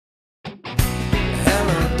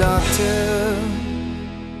doctor.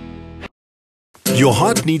 Your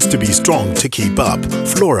heart needs to be strong to keep up.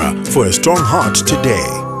 Flora for a strong heart today.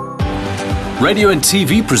 Radio and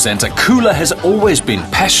TV presenter Koula has always been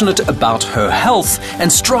passionate about her health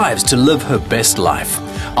and strives to live her best life.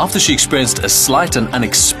 After she experienced a slight and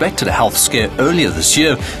unexpected health scare earlier this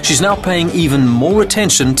year, she's now paying even more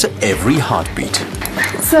attention to every heartbeat.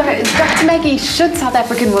 So, Dr. Maggie, should South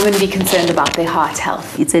African women be concerned about their heart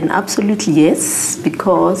health? It's an absolute yes,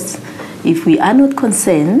 because if we are not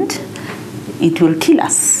concerned, it will kill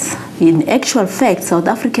us. In actual fact, South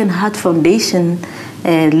African Heart Foundation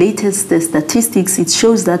latest statistics, it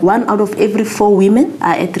shows that 1 out of every 4 women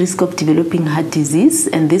are at risk of developing heart disease,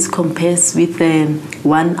 and this compares with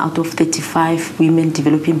 1 out of 35 women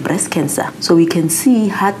developing breast cancer. So we can see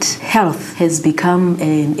heart health has become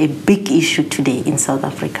a big issue today in South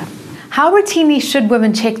Africa. How routinely should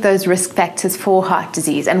women check those risk factors for heart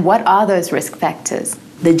disease, and what are those risk factors?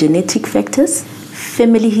 The genetic factors,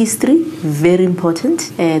 family history, very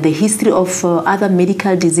important. The history of other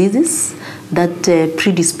medical diseases that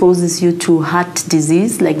predisposes you to heart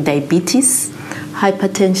disease like diabetes,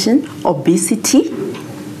 hypertension, obesity,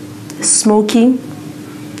 smoking,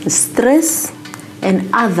 stress, and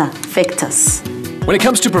other factors. When it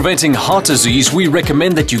comes to preventing heart disease, we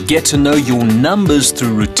recommend that you get to know your numbers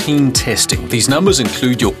through routine testing. These numbers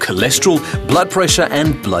include your cholesterol, blood pressure,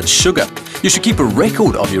 and blood sugar. You should keep a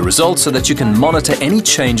record of your results so that you can monitor any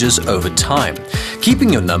changes over time.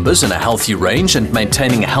 Keeping your numbers in a healthy range and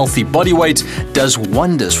maintaining a healthy body weight does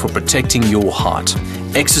wonders for protecting your heart.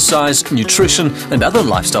 Exercise, nutrition, and other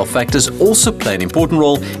lifestyle factors also play an important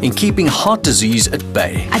role in keeping heart disease at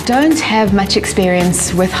bay. I don't have much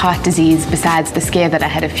experience with heart disease besides the scare that I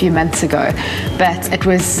had a few months ago, but it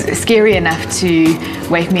was scary enough to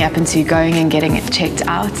wake me up into going and getting it checked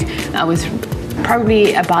out. I was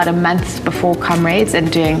probably about a month before Comrades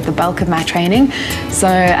and doing the bulk of my training. So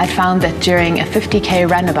I found that during a 50k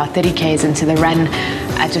run, about 30 k's into the run,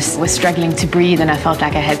 I just was struggling to breathe and I felt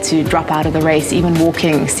like I had to drop out of the race. Even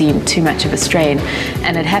walking seemed too much of a strain.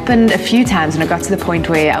 And it happened a few times, and it got to the point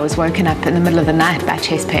where I was woken up in the middle of the night by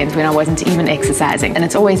chest pains when I wasn't even exercising. And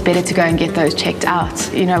it's always better to go and get those checked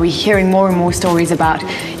out. You know, we're hearing more and more stories about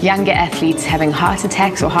younger athletes having heart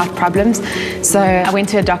attacks or heart problems. So I went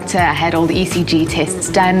to a doctor, I had all the ECG tests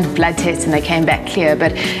done, blood tests, and they came back clear.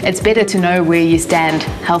 But it's better to know where you stand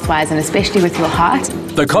health-wise, and especially with your heart.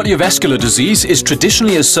 Though cardiovascular disease is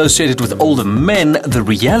traditionally associated with older men, the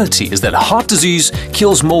reality is that heart disease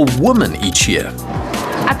kills more women each year.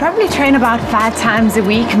 I probably train about 5 times a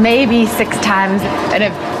week, maybe 6 times in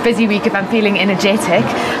a busy week if I'm feeling energetic.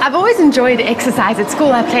 I've always enjoyed exercise. At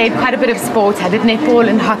school I played quite a bit of sports. I did netball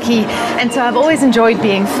and hockey, and so I've always enjoyed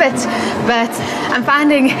being fit. But I'm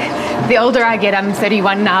finding the older I get, I'm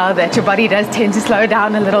 31 now, that your body does tend to slow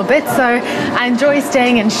down a little bit. So I enjoy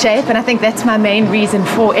staying in shape, and I think that's my main reason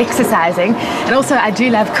for exercising. And also I do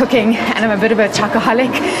love cooking, and I'm a bit of a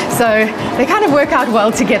chocoholic, so they kind of work out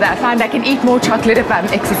well together. I find I can eat more chocolate if I'm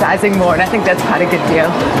exercising more, and I think that's quite a good deal.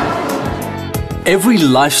 Every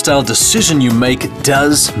lifestyle decision you make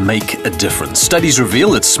does make a difference. Studies reveal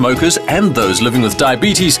that smokers and those living with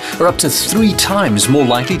diabetes are up to 3 times more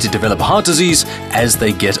likely to develop heart disease as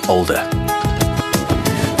they get older.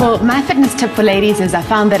 Well, my fitness tip for ladies is I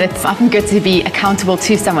found that it's often good to be accountable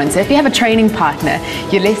to someone. So if you have a training partner,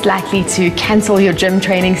 you're less likely to cancel your gym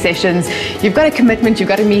training sessions. You've got a commitment, you've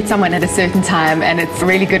got to meet someone at a certain time, and it's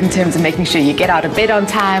really good in terms of making sure you get out of bed on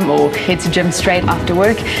time or head to gym straight after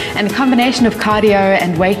work. And a combination of cardio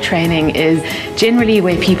and weight training is generally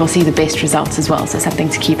where people see the best results as well, so something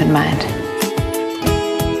to keep in mind.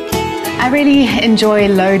 I really enjoy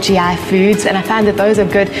low GI foods, and I find that those are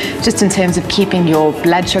good just in terms of keeping your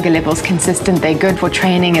blood sugar levels consistent. They're good for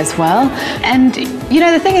training as well. And you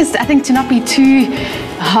know, the thing is, I think to not be too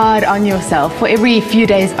hard on yourself. For every few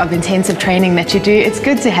days of intensive training that you do, it's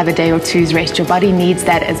good to have a day or two's rest. Your body needs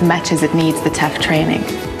that as much as it needs the tough training.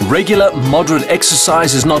 Regular, moderate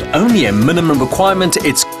exercise is not only a minimum requirement,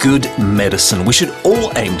 it's good medicine. We should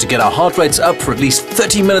all aim to get our heart rates up for at least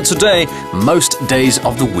 30 minutes a day, most days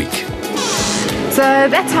of the week. So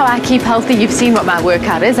that's how I keep healthy. You've seen what my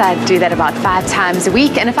workout is. I do that about 5 times a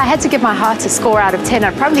week. And if I had to give my heart a score out of 10,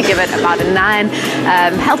 I'd probably give it about a 9.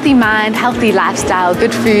 Healthy mind, healthy lifestyle,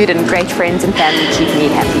 good food, and great friends and family keep me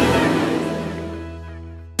happy.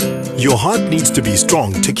 Your heart needs to be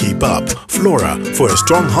strong to keep up. Flora for a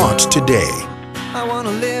strong heart today. I want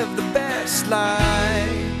to live the best life.